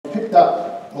picked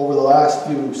up over the last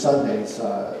few Sundays,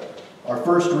 our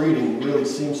first reading really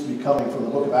seems to be coming from the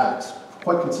book of Acts,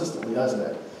 quite consistently, doesn't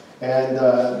it? And,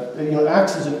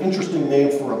 Acts is an interesting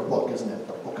name for a book, isn't it?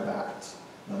 The book of Acts.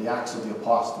 The Acts of the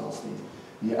Apostles,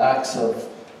 the Acts of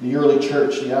the early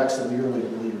church, the Acts of the early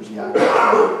believers, the Acts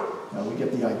of we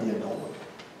get the idea, don't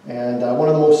we? And one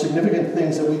of the most significant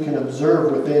things that we can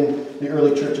observe within the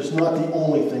early church is not the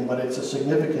only thing, but it's a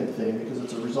significant thing because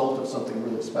it's a result of something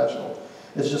really special.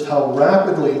 It's just how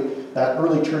rapidly that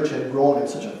early church had grown in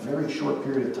such a very short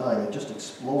period of time. It just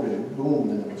exploded and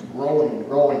boomed, and it was growing and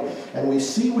growing. And we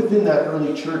see within that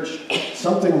early church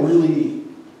something really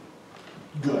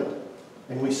good.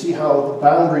 And we see how the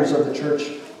boundaries of the church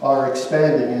are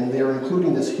expanding, and they're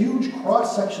including this huge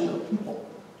cross-section of people,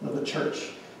 the church.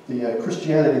 The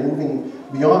Christianity moving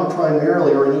beyond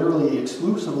primarily or nearly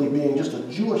exclusively being just a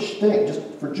Jewish thing, just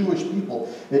for Jewish people.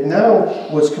 It now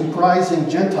was comprising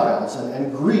Gentiles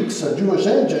and Greeks, Jewish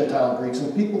and Gentile Greeks,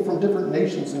 and people from different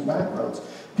nations and backgrounds.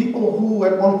 People who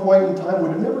at one point in time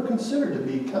would have never considered to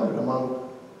be counted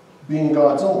among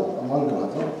God's own.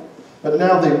 But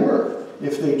now they were,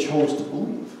 if they chose to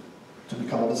believe, to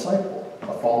become a disciple,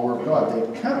 a follower of God.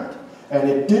 They'd count. And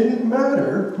it didn't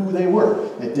matter who they were.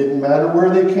 It didn't matter where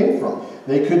they came from.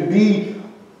 They could be,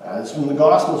 as from the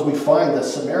Gospels we find, the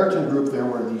Samaritan group, there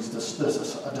were a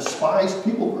despised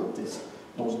people group,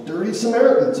 those dirty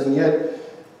Samaritans. And yet,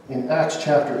 in Acts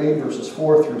chapter 8, verses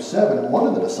 4 through 7, one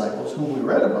of the disciples, whom we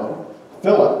read about,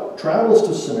 Philip, travels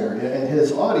to Samaria, and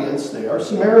his audience, they are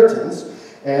Samaritans,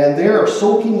 and they are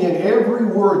soaking in every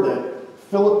word that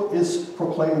Philip is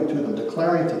proclaiming to them,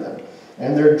 declaring to them.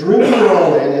 And they're drinking it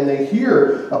all in, and they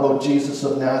hear about Jesus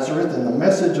of Nazareth and the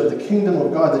message of the kingdom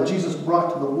of God that Jesus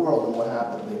brought to the world. And what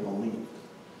happened? They believed.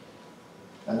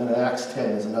 And then in Acts 10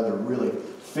 is another really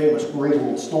famous, great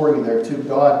little story there too.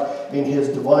 God, in his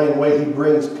divine way, he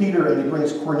brings Peter and he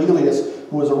brings Cornelius,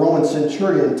 who was a Roman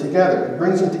centurion, together. He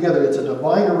brings them together. It's a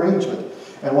divine arrangement.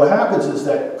 And what happens is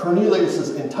that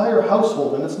Cornelius' entire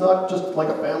household, and it's not just like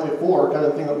a family of four kind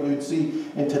of thing that you'd see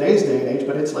in today's day and age,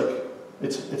 but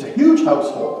it's a huge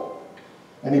household.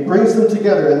 And he brings them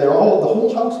together, and the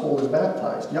whole household is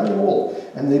baptized, young and old,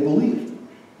 and they believed.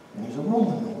 And he's a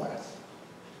Roman, no less.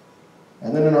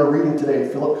 And then in our reading today,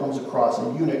 Philip comes across a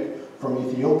eunuch from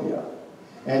Ethiopia.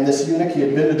 And this eunuch, he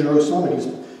had been to Jerusalem,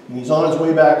 and he's on his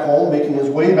way back home, making his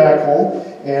way back home,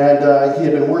 and he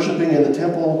had been worshiping in the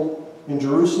temple in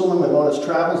Jerusalem, and on his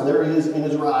travels, there he is in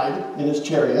his ride, in his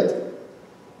chariot,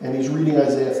 and he's reading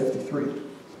Isaiah 53.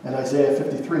 And Isaiah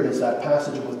 53 is that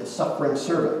passage with the suffering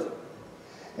servant.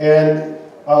 And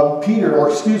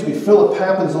Philip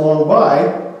happens along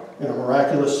by in a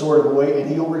miraculous sort of a way, and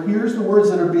he overhears the words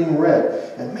that are being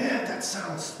read. And man, that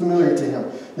sounds familiar to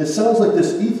him. It sounds like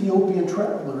this Ethiopian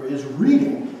traveler is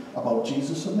reading about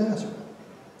Jesus of Nazareth.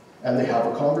 And they have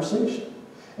a conversation.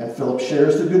 And Philip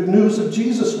shares the good news of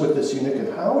Jesus with this eunuch.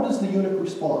 And how does the eunuch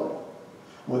respond?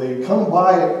 Well, they come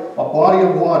by a body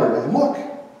of water, and look,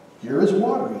 here is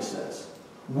water, he says.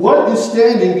 What is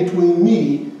standing between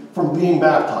me from being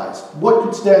baptized? What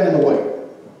could stand in the way?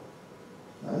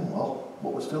 And, well,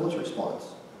 what was Philip's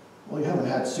response? Well, you haven't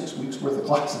had 6 weeks worth of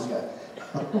classes yet.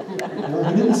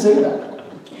 He didn't say that.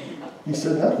 He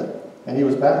said nothing. And he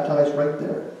was baptized right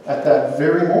there at that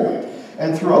very moment.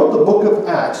 And throughout the book of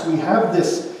Acts, we have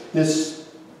this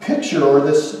picture or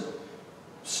this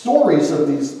stories of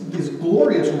these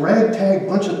glorious ragtag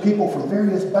bunch of people from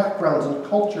various backgrounds and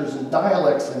cultures and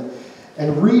dialects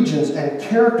and regions and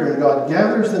character, and God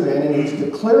gathers them in, and he's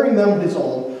declaring them his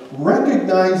own,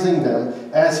 recognizing them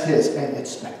as his, and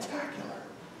it's spectacular.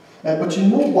 But you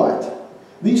know what?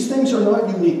 These things are not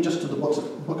unique just to the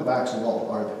book of Acts alone,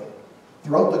 are they?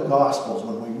 Throughout the Gospels,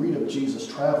 when we read of Jesus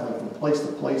traveling from place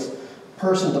to place,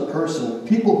 person to person,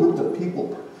 people group to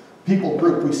people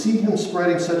group, we see him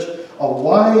spreading such a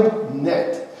wide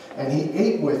net, and he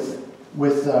ate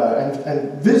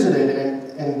and visited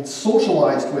and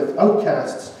socialized with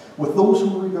outcasts, with those who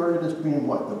were regarded as being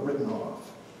what? The written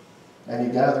off. And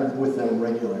he gathered with them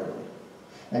regularly.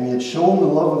 And he had shown the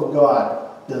love of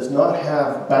God does not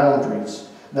have boundaries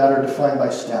that are defined by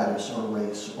status or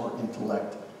race or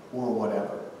intellect or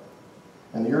whatever.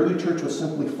 And the early church was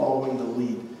simply following the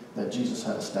lead that Jesus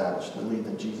had established, the lead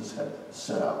that Jesus had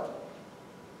set out.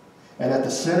 And at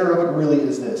the center of it really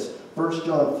is this. 1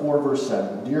 John 4, verse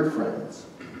 7. Dear friends,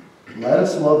 let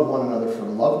us love one another, for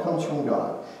love comes from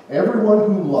God. Everyone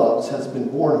who loves has been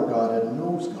born of God and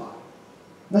knows God.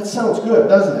 That sounds good,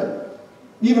 doesn't it?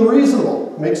 Even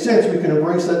reasonable. Makes sense. We can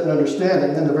embrace that and understand it.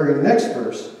 And then the very next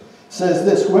verse says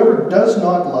this. Whoever does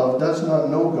not love does not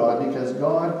know God, because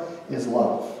God is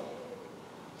love.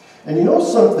 And you know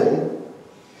something?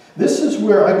 This is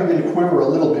where I begin to quiver a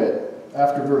little bit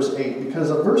after verse 8, because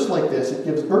a verse like this, it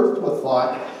gives birth to a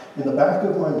thought in the back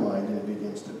of my mind, and it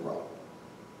begins to grow.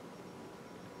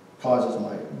 Causes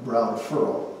my brow to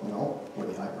furrow, where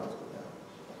the eyebrows go down.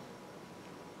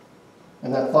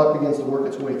 And that thought begins to work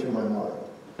its way through my mind.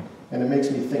 And it makes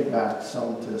me think back to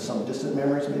some distant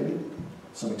memories, maybe,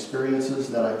 some experiences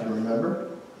that I can remember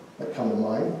that come to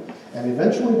mind. And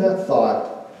eventually that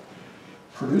thought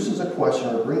produces a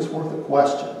question, or brings forth a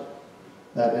question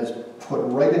that is put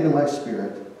right into my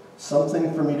spirit,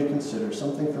 something for me to consider,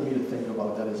 something for me to think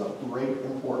about that is of great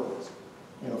importance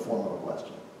in a form of a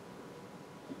question.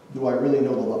 Do I really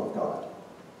know the love of God?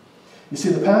 You see,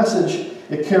 the passage,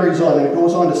 it carries on, and it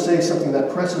goes on to say something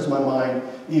that presses my mind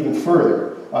even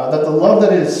further. That the love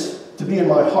that is to be in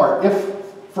my heart, if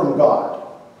from God,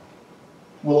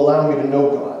 will allow me to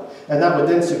know God. And that would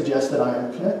then suggest that I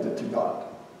am connected to God,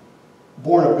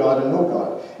 born of God and know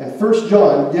God. And 1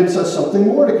 John gives us something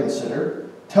more to consider,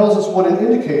 tells us what an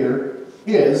indicator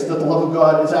is that the love of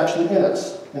God is actually in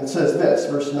us. And it says this,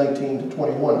 verse 19 to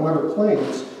 21, whoever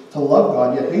claims to love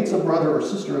God yet hates a brother or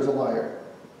sister is a liar.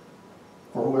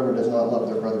 For whoever does not love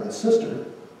their brother and sister,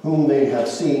 whom they have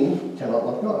seen, cannot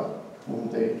love God, whom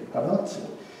they have not seen.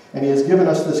 And he has given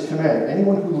us this command,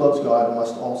 anyone who loves God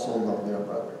must also love their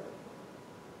brother.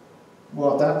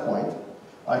 Well, at that point,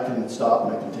 I can stop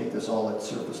and I can take this all at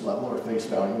surface level or face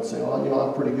value and say, well,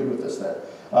 I'm pretty good with this then.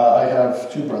 I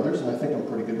have two brothers, and I think I'm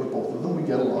pretty good with both of them. We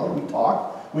get along, we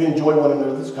talk, we enjoy one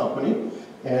another's company,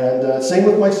 and same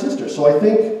with my sister. So I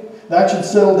think that should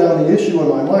settle down the issue in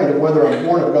my mind of whether I'm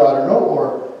born of God or no,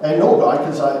 or I know God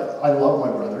because I love my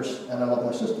brothers and I love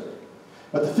my sister.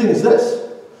 But the thing is this,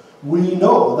 we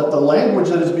know that the language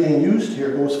that is being used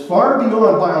here goes far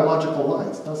beyond biological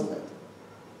lines, doesn't it?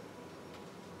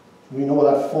 We know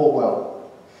that full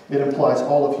well. It implies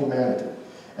all of humanity.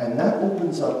 And that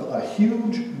opens up a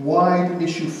huge, wide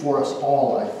issue for us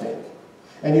all, I think.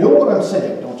 And you know what I'm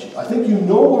saying, don't you? I think you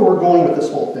know where we're going with this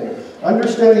whole thing.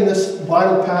 Understanding this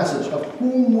Bible passage of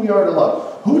whom we are to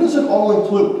love. Who does it all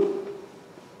include?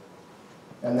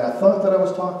 And that thought that I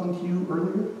was talking to you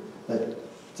earlier, that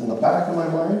it's in the back of my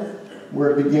mind,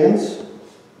 where it begins,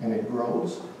 and it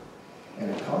grows,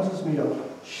 and it causes me to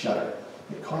shudder.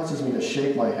 It causes me to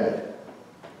shake my head.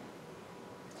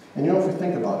 And if we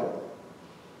think about it,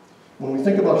 when we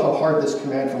think about how hard this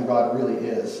command from God really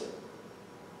is,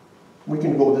 we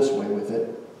can go this way with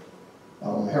it.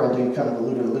 Haroldine kind of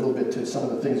alluded a little bit to some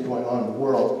of the things going on in the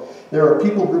world. There are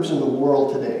people groups in the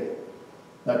world today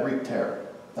that wreak terror.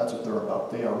 That's what they're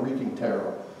about. They are wreaking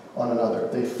terror on another.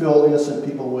 They fill innocent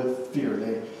people with fear.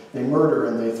 They murder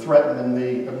and they threaten and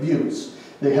they abuse.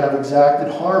 They have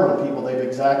exacted harm on people. They've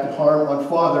exacted harm on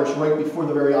fathers right before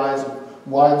the very eyes of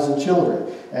wives and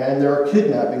children. And there are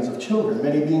kidnappings of children,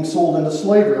 many being sold into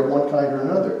slavery of one kind or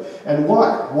another. And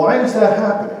why? Why is that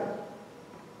happening?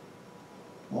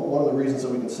 Well, one of the reasons that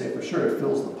we can say for sure, it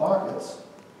fills the pockets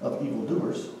of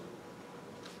evildoers.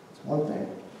 It's one thing.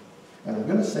 And I'm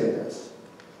going to say this.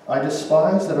 I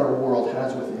despise that our world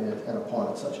has within it and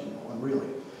upon it such evil. And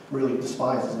really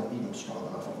despise isn't even strong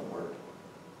enough of a word.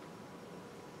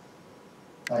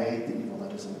 I hate the evil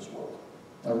that is in this world.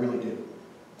 I really do.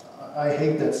 I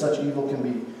hate that such evil can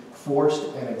be forced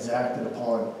and exacted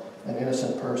upon an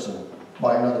innocent person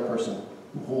by another person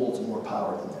who holds more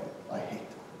power than them. I hate it.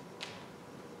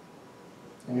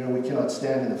 And we cannot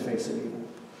stand in the face of evil.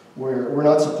 We're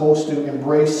not supposed to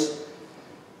embrace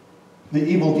the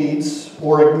evil deeds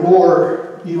or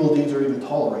ignore evil deeds or even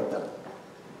tolerate them.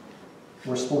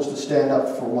 We're supposed to stand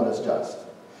up for what is just.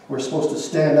 We're supposed to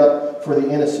stand up for the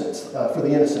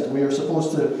innocent. We are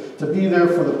supposed to be there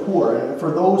for the poor and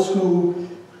for those who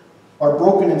are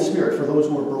broken in spirit, for those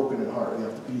who are broken in heart. We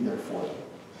have to be there for them.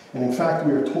 And in fact,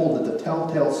 we are told that the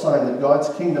telltale sign that God's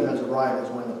kingdom has arrived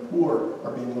is when the poor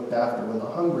are being looked after, when the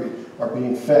hungry are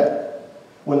being fed,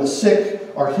 when the sick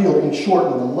are healed. In short,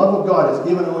 when the love of God is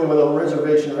given away without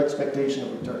reservation or expectation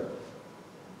of return.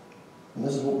 And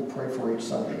this is what we pray for each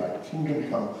Sunday. Thy kingdom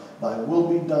come, thy will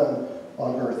be done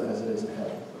on earth as it is in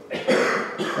heaven.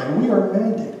 And we are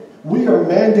mandated. We are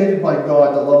mandated by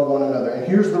God to love one another. And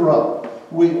here's the rub.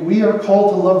 We are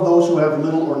called to love those who have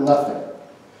little or nothing,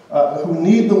 who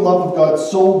need the love of God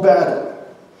so badly.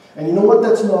 And you know what?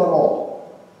 That's not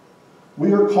all.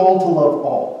 We are called to love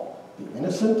all. The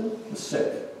innocent, the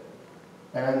sick,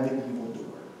 and the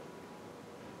evildoer.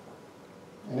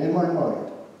 And in my mind,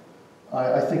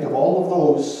 I think of all of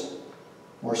those,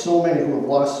 or so many who have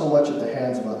lost so much at the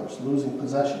hands of others, losing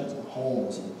possessions and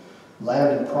homes and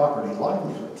land and property,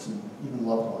 livelihoods, and even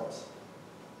loved ones.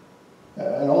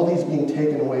 And all these being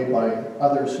taken away by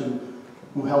others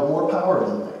who held more power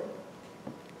than they.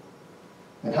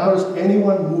 And how does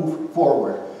anyone move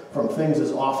forward from things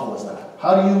as awful as that?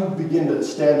 How do you begin to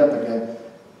stand up again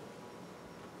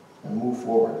and move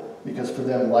forward? Because for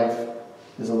them, life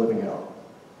is a living hell.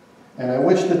 And I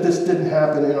wish that this didn't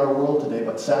happen in our world today,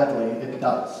 but sadly, it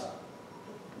does.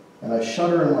 And I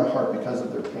shudder in my heart because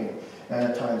of their pain, and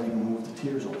at times even move to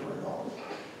tears over it all.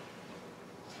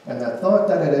 And that thought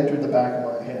that had entered the back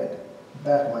of my head, the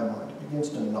back of my mind, it begins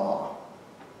to gnaw.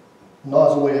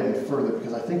 Gnaws away at me further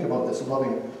because I think about this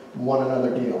loving one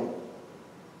another deal.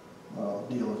 Well,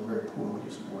 deal is a very poor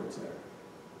use of words there.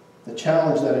 The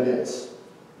challenge that it is.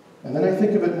 And then I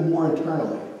think of it more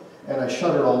internally, and I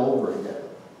shudder all over again.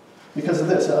 Because of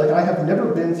this, like, I have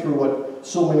never been through what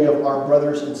so many of our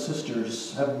brothers and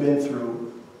sisters have been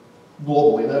through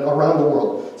globally, around the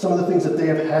world. Some of the things that they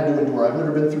have had to endure. I've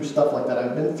never been through stuff like that.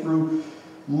 I've been through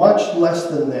much less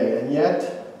than they, and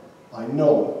yet I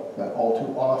know that all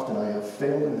too often I have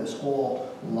failed in this whole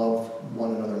love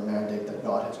one another mandate that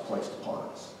God has placed upon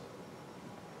us.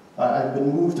 I've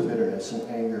been moved to bitterness and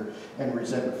anger and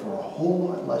resentment for a whole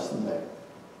lot less than they.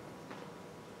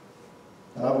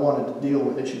 And I wanted to deal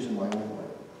with issues in my own way,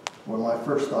 where my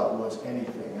first thought was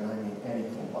anything, and I mean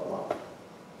anything but love.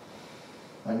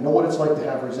 I know what it's like to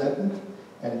have resentment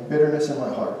and bitterness in my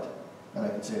heart, and I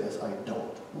can say this, I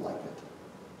don't like it.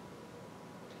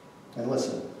 And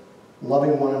listen,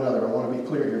 loving one another, I want to be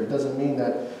clear here, it doesn't mean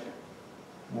that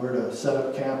we're to set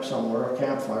up camp somewhere, a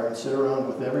campfire, and sit around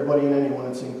with everybody and anyone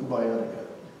and sing Kumbaya together.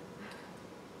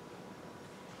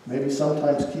 Maybe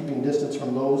sometimes keeping distance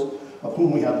from those of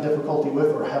whom we have difficulty with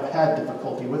or have had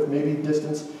difficulty with, maybe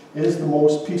distance is the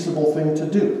most peaceable thing to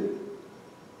do.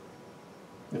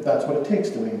 If that's what it takes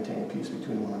to maintain peace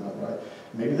between one another, right?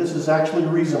 Maybe this is actually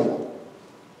reasonable.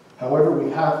 However,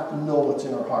 we have to know what's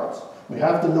in our hearts. We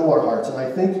have to know our hearts. And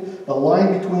I think the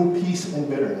line between peace and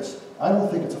bitterness, I don't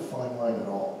think it's a fine line at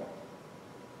all.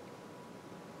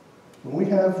 When we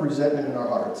have resentment in our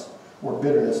hearts, or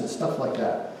bitterness and stuff like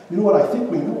that, you know what? I think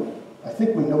we know it. I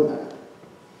think we know that.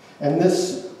 And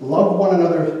this love one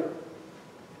another,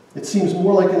 it seems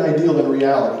more like an ideal than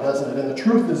reality, doesn't it? And the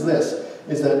truth is this,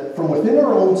 is that from within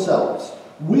our own selves,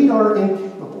 we are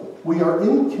incapable. We are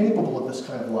incapable of this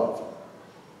kind of love.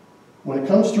 When it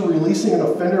comes to releasing an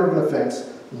offender of an offense,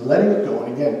 letting it go,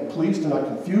 and again, please do not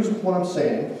confuse with what I'm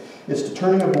saying, is to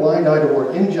turning a blind eye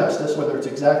toward injustice, whether it's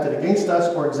exacted against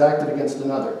us or exacted against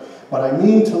another. But I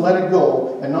mean to let it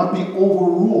go and not be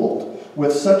overruled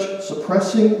with such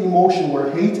suppressing emotion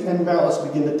where hate and malice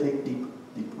begin to take deep,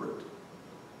 deep root.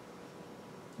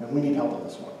 And we need help on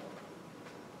this one.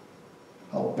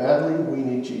 How badly we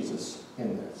need Jesus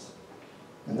in this.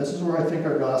 And this is where I think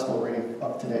our gospel reading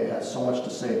of today has so much to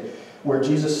say, where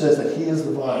Jesus says that he is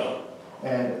the vine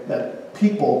and that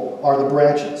people are the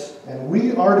branches. And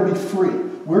we are to be free.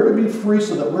 We're to be free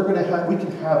so that we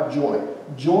can have joy.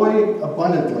 Joy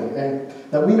abundantly, and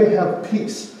that we may have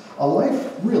peace. A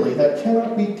life, really, that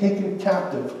cannot be taken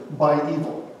captive by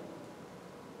evil.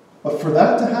 But for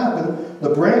that to happen, the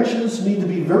branches need to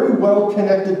be very well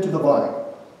connected to the vine.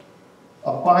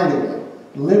 Abiding in,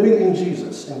 living in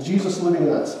Jesus, and Jesus living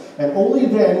in us. And only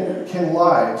then can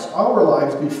our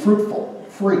lives, be fruitful,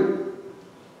 free.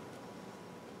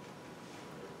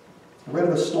 I read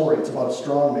of a story. It's about a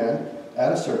strong man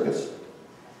at a circus.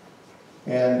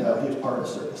 And he was part of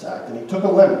the circus act. And he took a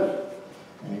lemon.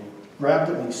 And he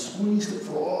grabbed it and he squeezed it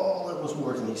for all it was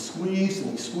worth. And he squeezed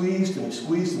and he squeezed and he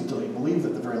squeezed until he believed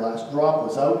that the very last drop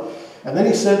was out. And then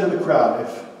he said to the crowd,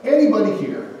 if anybody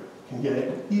here can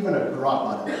get even a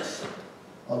drop out of this,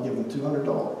 I'll give them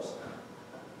 $200.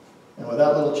 And with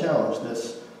that little challenge,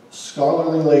 this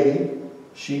scholarly lady,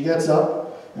 she gets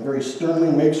up and very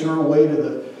sternly makes her way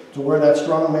to where that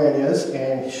strong man is,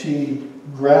 and she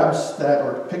grabs that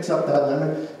or picks up that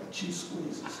lemon, and she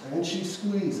squeezes, and she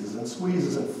squeezes and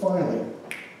squeezes, and finally,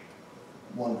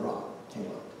 one drop came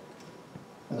out.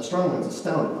 And the strong man's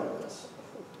astounded by this.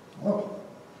 Oh.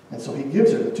 And so he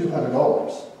gives her the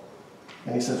 $200.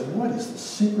 And he says, what is the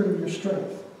secret of your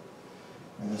strength?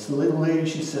 And this little lady,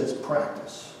 she says,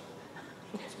 practice.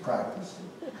 It's practice.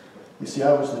 You see,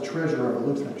 I was the treasurer of a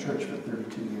Lutheran church for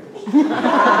 32 years.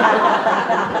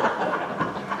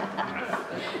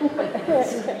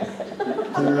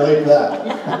 Can you relate to that?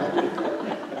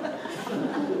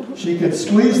 She could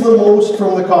squeeze the most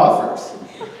from the coffers.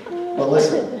 But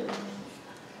listen,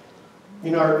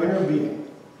 in our inner being,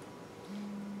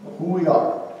 who we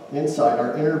are, inside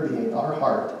our inner being, our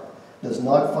heart, does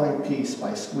not find peace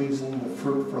by squeezing the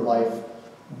fruit for life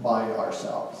by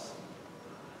ourselves.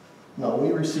 No,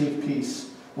 we receive peace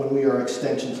when we are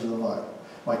extensions of the vine,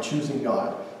 by choosing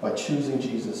God, by choosing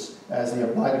Jesus as the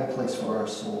abiding place for our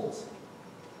souls.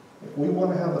 If we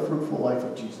want to have the fruitful life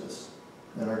of Jesus,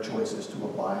 then our choice is to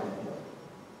abide in him.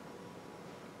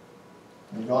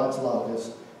 And God's love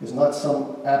is not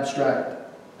some abstract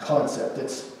concept.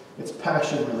 It's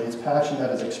passion, really. It's passion that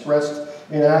is expressed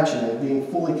in action and being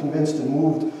fully convinced and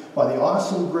moved by the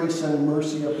awesome grace and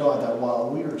mercy of God, that while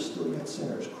we are still yet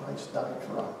sinners, Christ died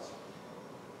for us.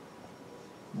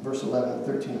 In verse 11 and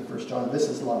 13 of 1 John, this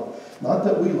is love. Not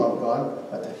that we love God,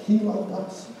 but that he loved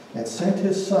us and sent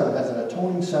his Son as an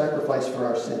atoning sacrifice for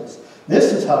our sins.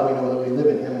 This is how we know that we live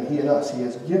in him and he in us. He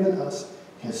has given us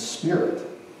his Spirit.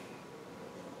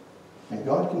 And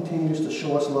God continues to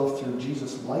show us love through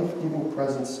Jesus' life-giving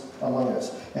presence among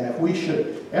us. And if we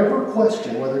should ever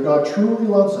question whether God truly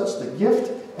loves us, the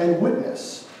gift and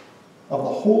witness of the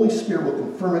Holy Spirit will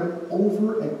confirm it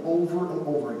over and over and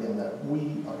over again, that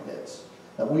we are his,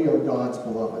 that we are God's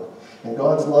beloved. And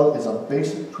God's love is a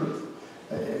basic truth,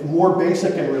 more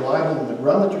basic and reliable than the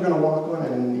ground that you're going to walk on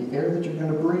and in the air that you're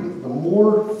going to breathe. The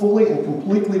more fully and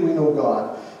completely we know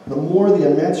God, the more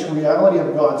the immense reality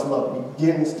of God's love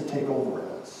begins to take over in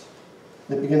us.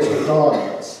 It begins to dawn on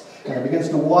us. And it begins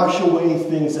to wash away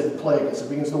things that plague us. It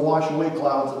begins to wash away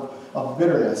clouds of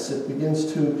bitterness. It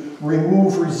begins to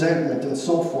remove resentment and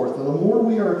so forth. And the more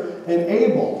we are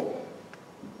enabled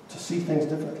to see things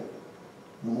differently,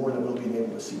 the more that we'll be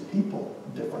able to see people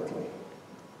differently,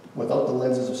 without the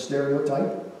lenses of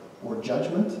stereotype or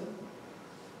judgment,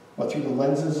 but through the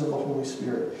lenses of the Holy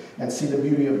Spirit, and see the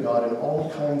beauty of God in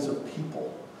all kinds of people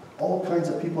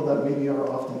that maybe are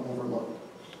often overlooked.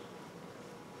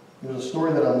 There's a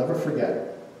story that I'll never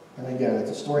forget, and again,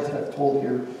 it's a story that I've told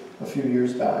here a few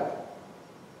years back,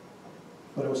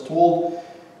 but it was told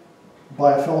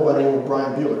by a fellow by the name of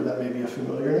Brian Bueller. That may be a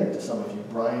familiar name to some of you.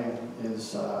 Brian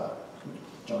is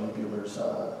Johnny Bueller's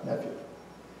nephew.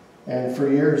 And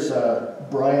for years,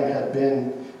 Brian had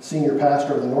been senior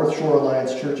pastor of the North Shore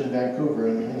Alliance Church in Vancouver,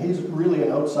 and he's really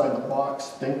an outside-the-box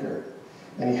thinker.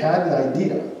 And he had an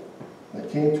idea that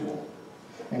came to him,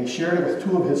 and he shared it with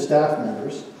two of his staff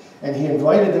members, and he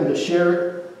invited them to share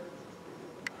it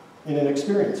in an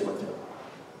experience with him.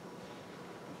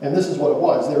 And this is what it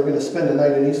was. They were going to spend a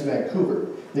night in East Vancouver,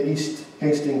 the East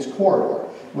Hastings Corridor,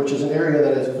 which is an area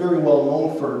that is very well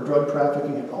known for drug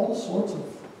trafficking and all sorts of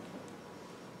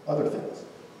other things.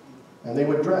 And they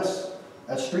would dress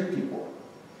as street people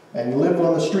and live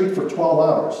on the street for 12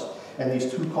 hours. And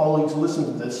these two colleagues listened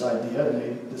to this idea and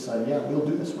they decided, yeah, we'll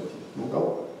do this with you. We'll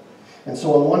go. And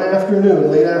so on one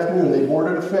afternoon, late afternoon, they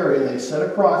boarded a ferry and they set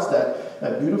across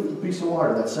that beautiful piece of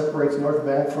water that separates North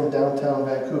Bank from downtown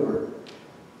Vancouver.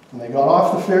 And they got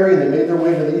off the ferry and they made their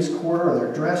way to the East Corridor, and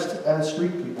they're dressed as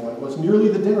street people. And it was nearly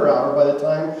the dinner hour by the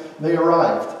time they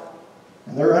arrived.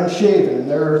 And they're unshaven and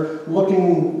they're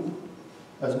looking,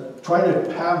 trying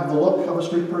to have the look of a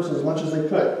street person as much as they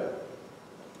could.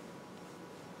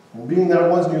 And being that it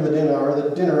was near the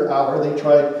dinner hour, they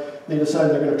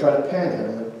decided they're going to try to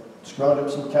panhandle and scrounge up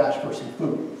some cash for some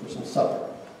food, for some supper.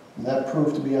 And that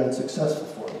proved to be unsuccessful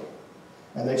for them.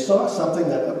 And they saw something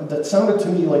that sounded to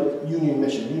me like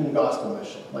Union Gospel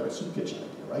Mission, like a soup kitchen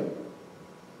idea, right?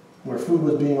 Where food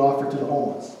was being offered to the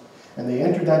homeless. And they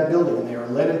entered that building and they were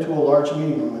led into a large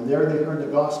meeting room, and there they heard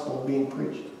the gospel being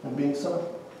preached and being sung.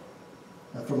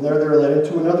 And from there they were led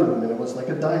into another room, and it was like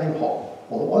a dining hall.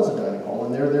 Well, it was a dining hall,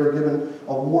 and there they were given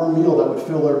a warm meal that would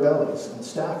fill their bellies. And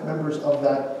staff members of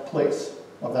that place,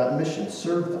 of that mission,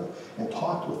 served them and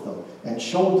talked with them and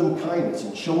showed them kindness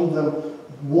and showed them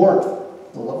warmth,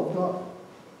 the love of God.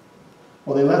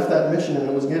 Well, they left that mission and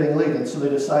it was getting late, and so they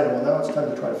decided, well, now it's time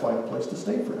to try to find a place to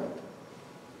stay for the night.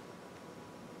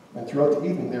 And throughout the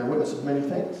evening, they were witness of many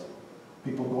things.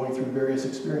 People going through various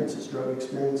experiences. Drug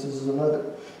experiences is another.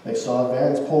 They saw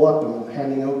vans pull up and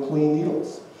handing out clean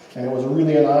needles. And it was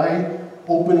really an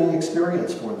eye-opening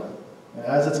experience for them. And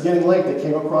as it's getting late, they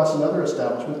came across another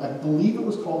establishment. I believe it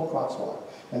was called Crosswalk.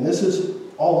 And this is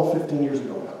all of 15 years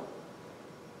ago now.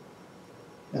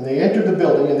 And they entered the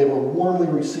building and they were warmly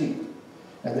received.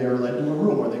 And they were led to a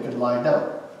room where they could lie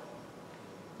down.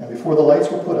 And before the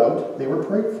lights were put out, they were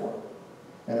prayed for.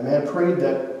 And a man prayed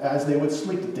that as they would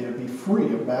sleep, that they would be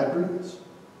free of bad dreams.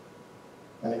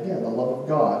 And again, the love of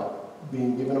God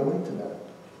being given away to them.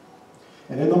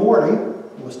 And in the morning,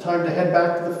 it was time to head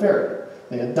back to the ferry.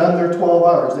 They had done their 12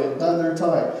 hours. They had done their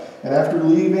time. And after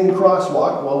leaving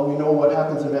Crosswalk, well, we know what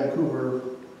happens in Vancouver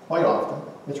quite often.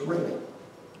 It's raining.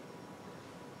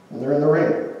 And they're in the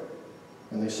rain.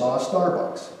 And they saw a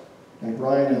Starbucks. And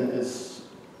Brian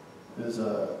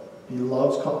he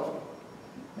loves coffee.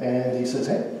 And he says,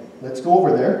 hey, let's go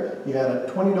over there. He had a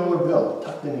 $20 bill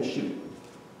tucked in his shoe.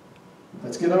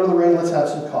 Let's get out of the rain, let's have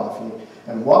some coffee.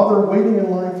 And while they're waiting in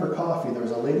line for coffee,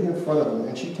 there's a lady in front of them,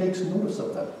 and she takes notice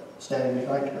of them, standing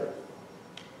behind her.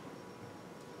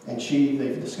 And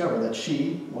they've discovered that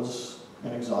she was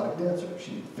an exotic dancer.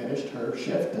 She finished her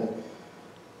shift and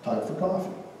time for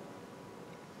coffee.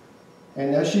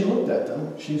 And as she looked at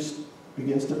them, she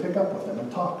begins to pick up with them and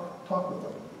talk with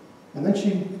them. And then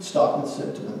she stopped and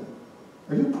said to them,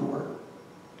 "Are you poor?"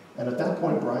 And at that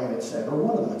point, Brian had said, or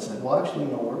one of them had said, "Well, actually,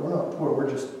 no, we're not poor. We're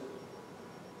just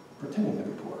pretending to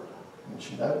be poor."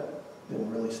 And that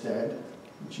didn't really stand.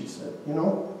 And she said, "You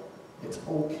know, it's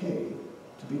okay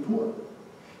to be poor."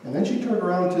 And then she turned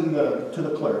around to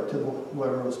the clerk, to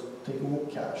whoever was taking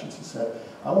the cash, and she said,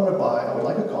 I would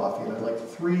like a coffee, and I'd like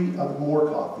 3 more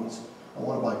coffees. I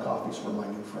want to buy coffees for my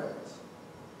new friends."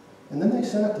 And then they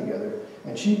sat together,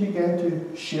 and she began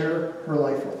to share her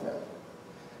life with them.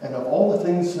 And of all the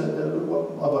things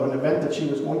about an event that she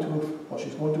was going to,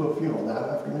 she's going to a funeral that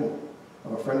afternoon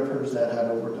of a friend of hers that had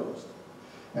overdosed.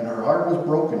 And her heart was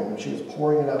broken, and she was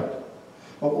pouring it out.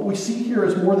 But what we see here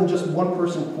is more than just one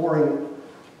person pouring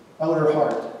out her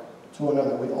heart to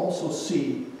another. We also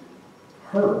see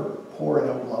her pouring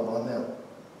out love on them.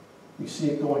 We see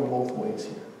it going both ways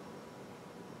here.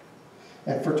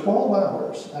 And for 12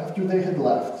 hours after they had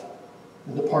left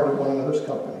and departed one another's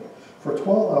company, for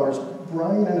 12 hours,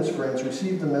 Brian and his friends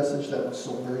received a message that was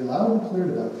so very loud and clear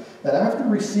to them that after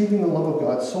receiving the love of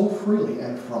God so freely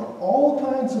and from all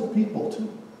kinds of people too,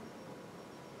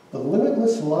 the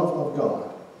limitless love of God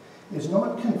is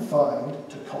not confined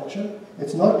to culture,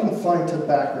 it's not confined to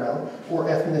background or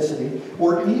ethnicity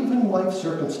or even life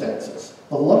circumstances.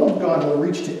 The love of God will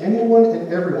reach to anyone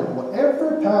and everyone.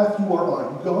 Whatever path you are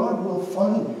on, God will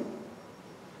find you.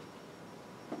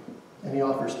 And he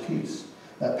offers peace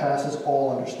that passes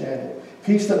all understanding.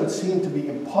 Peace that would seem to be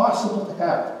impossible to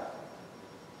have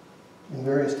in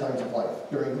various times of life,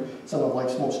 during some of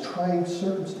life's most trying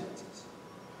circumstances.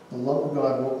 The love of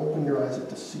God will open your eyes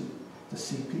to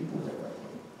see people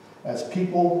differently, as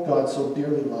people God so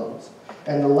dearly loves.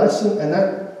 And the lesson, and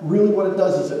that really what it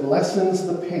does is it lessens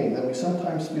the pain that we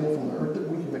sometimes feel from the hurt that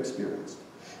we have experienced.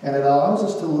 And it allows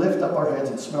us to lift up our heads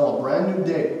and smell a brand new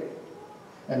day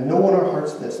and know in our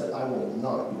hearts this, that I will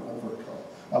not be overcome.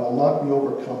 I will not be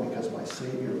overcome because my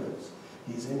Savior lives.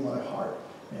 He's in my heart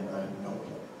and I know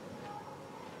him.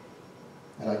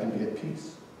 And I can be at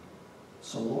peace.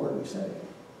 So Lord, we say,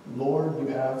 Lord, you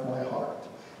have my heart,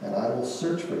 and I will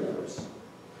search for yours.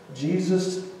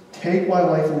 Jesus, take my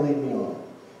life and lead me on.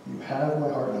 You have my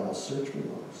heart, and I will search for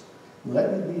yours.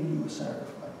 Let me be you a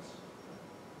sacrifice.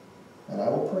 And I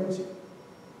will praise you,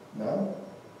 now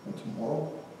and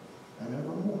tomorrow and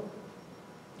evermore.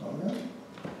 Amen?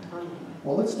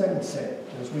 Well, let's stand and say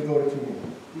as we go to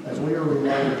communion, as we are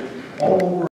reminded all over